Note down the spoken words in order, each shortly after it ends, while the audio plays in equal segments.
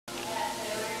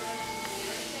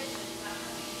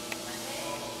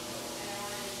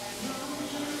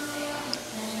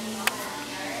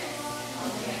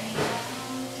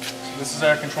is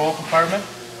our control compartment.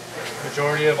 The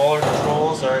majority of all our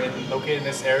controls are located in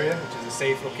this area, which is a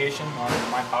safe location on the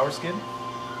Mine Power Skid.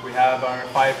 We have our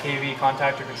 5 kV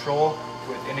contactor control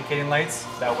with indicating lights.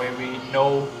 That way we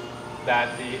know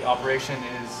that the operation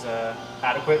is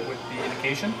adequate with the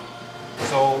indication.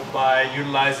 So by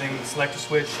utilizing the selector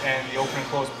switch and the open and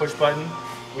close push button,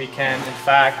 we can in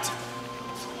fact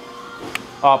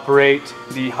operate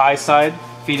the high side,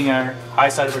 feeding our high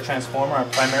side of our transformer, our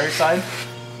primary side,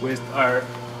 with our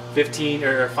 5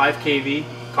 kV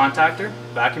contactor,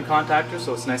 vacuum contactor,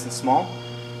 so it's nice and small.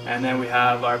 And then we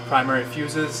have our primary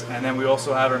fuses, and then we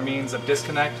also have our means of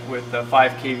disconnect with the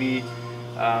 5 kV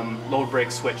load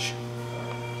break switch.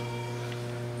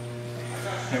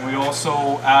 And we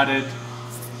also added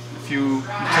a few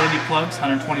utility plugs,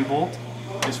 120 volt,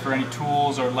 just for any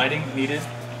tools or lighting needed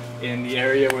in the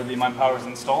area where the Mine Power is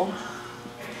installed.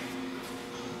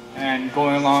 And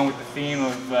going along with the theme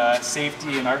of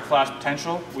safety and arc flash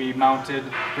potential, we mounted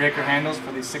breaker handles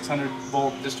for the 600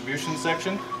 volt distribution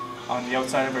section on the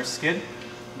outside of our skid.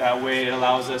 That way it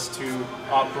allows us to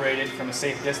operate it from a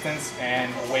safe distance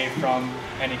and away from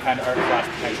any kind of arc flash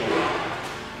potential.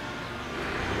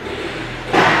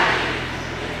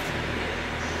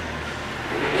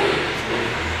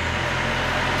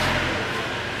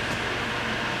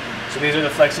 So these are the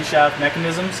flexi shaft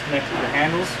mechanisms connected to the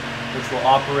handles, which will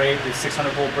operate the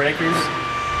 600 volt breakers.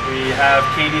 We have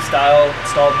KD style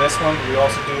installed in this one. We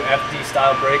also do FD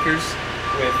style breakers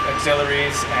with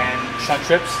auxiliaries and shunt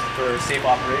trips for safe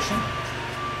operation.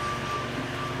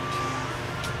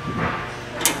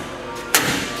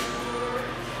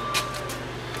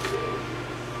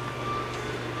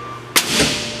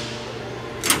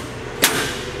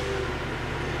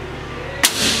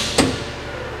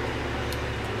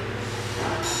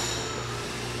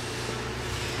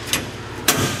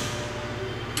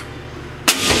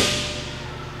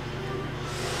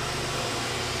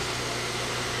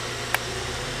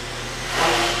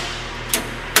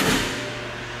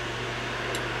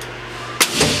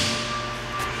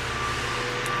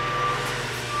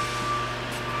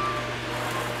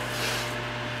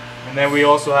 And then we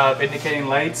also have indicating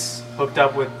lights hooked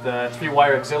up with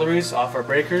 3-wire auxiliaries off our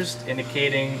breakers,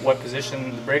 indicating what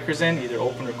position the breaker's in, either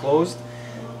open or closed.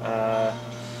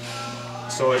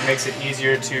 So it makes it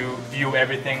easier to view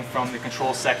everything from the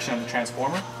control section of the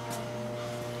transformer.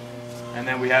 And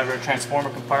then we have our transformer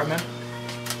compartment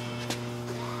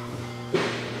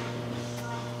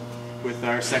with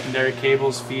our secondary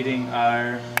cables feeding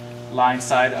our line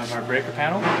side of our breaker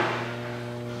panel.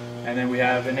 And then we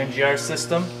have an NGR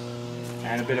system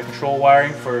and a bit of control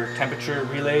wiring for temperature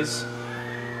relays.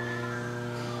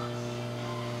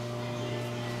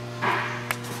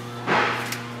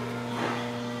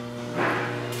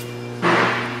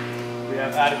 We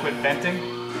have adequate venting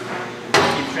to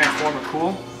keep the transformer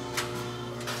cool.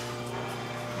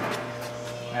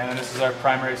 And then this is our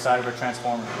primary side of our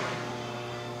transformer.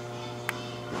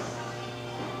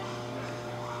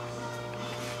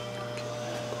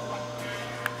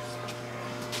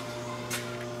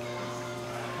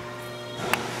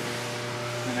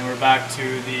 And then we're back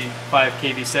to the 5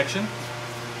 kV section.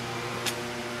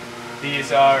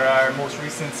 These are our most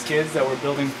recent skids that we're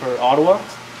building for Ottawa.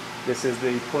 This is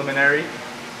the preliminary.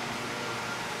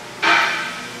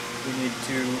 We need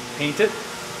to paint it.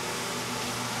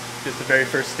 Just the very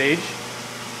first stage.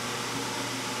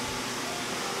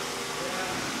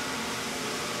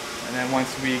 And then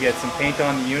once we get some paint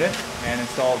on the unit and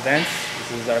install vents,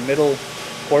 this is our middle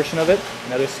portion of it,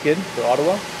 another skid for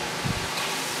Ottawa.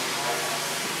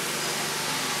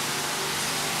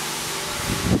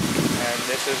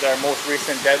 This is our most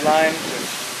recent deadline, which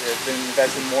has been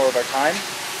investing more of our time,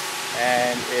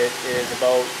 and it is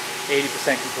about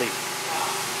 80% complete.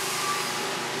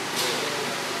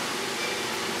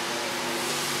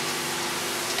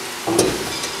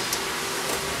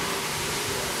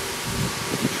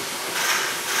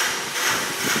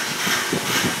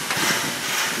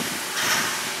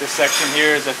 This section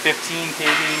here is a 15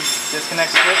 kV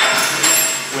disconnect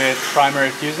switch with primary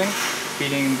fusing,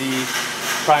 feeding the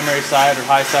primary side or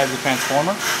high side of the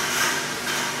transformer.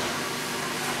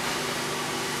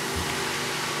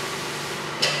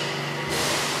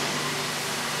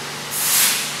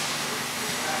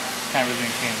 Kind of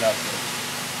everything cleans up.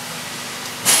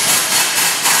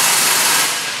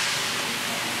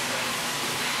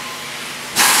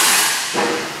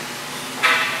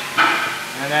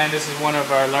 And then this is one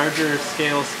of our larger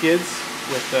scale skids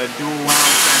with a dual wound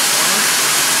transformer.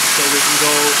 So we can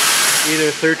go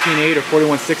either 13.8 or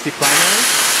 4160 primary.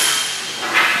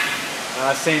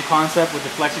 Same concept with the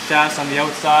flexi shafts on the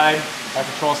outside, our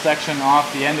control section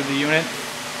off the end of the unit,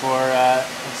 for a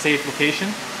safe location.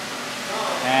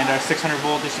 And our 600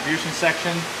 volt distribution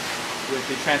section with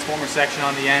the transformer section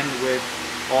on the end with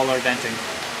all our venting.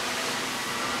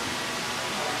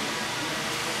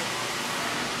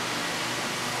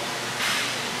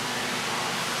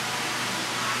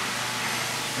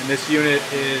 And this unit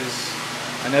is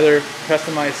another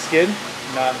customized skid,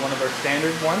 not one of our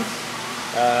standard ones,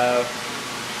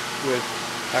 with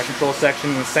our control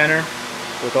section in the center,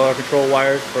 with all our control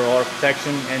wires for all our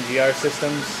protection, NGR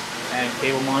systems, and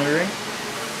cable monitoring.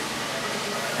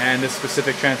 And this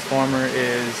specific transformer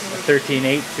is a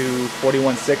 13.8 to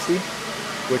 4160,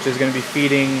 which is going to be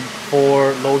feeding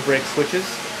 4 load break switches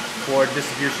for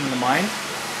distribution in the mine.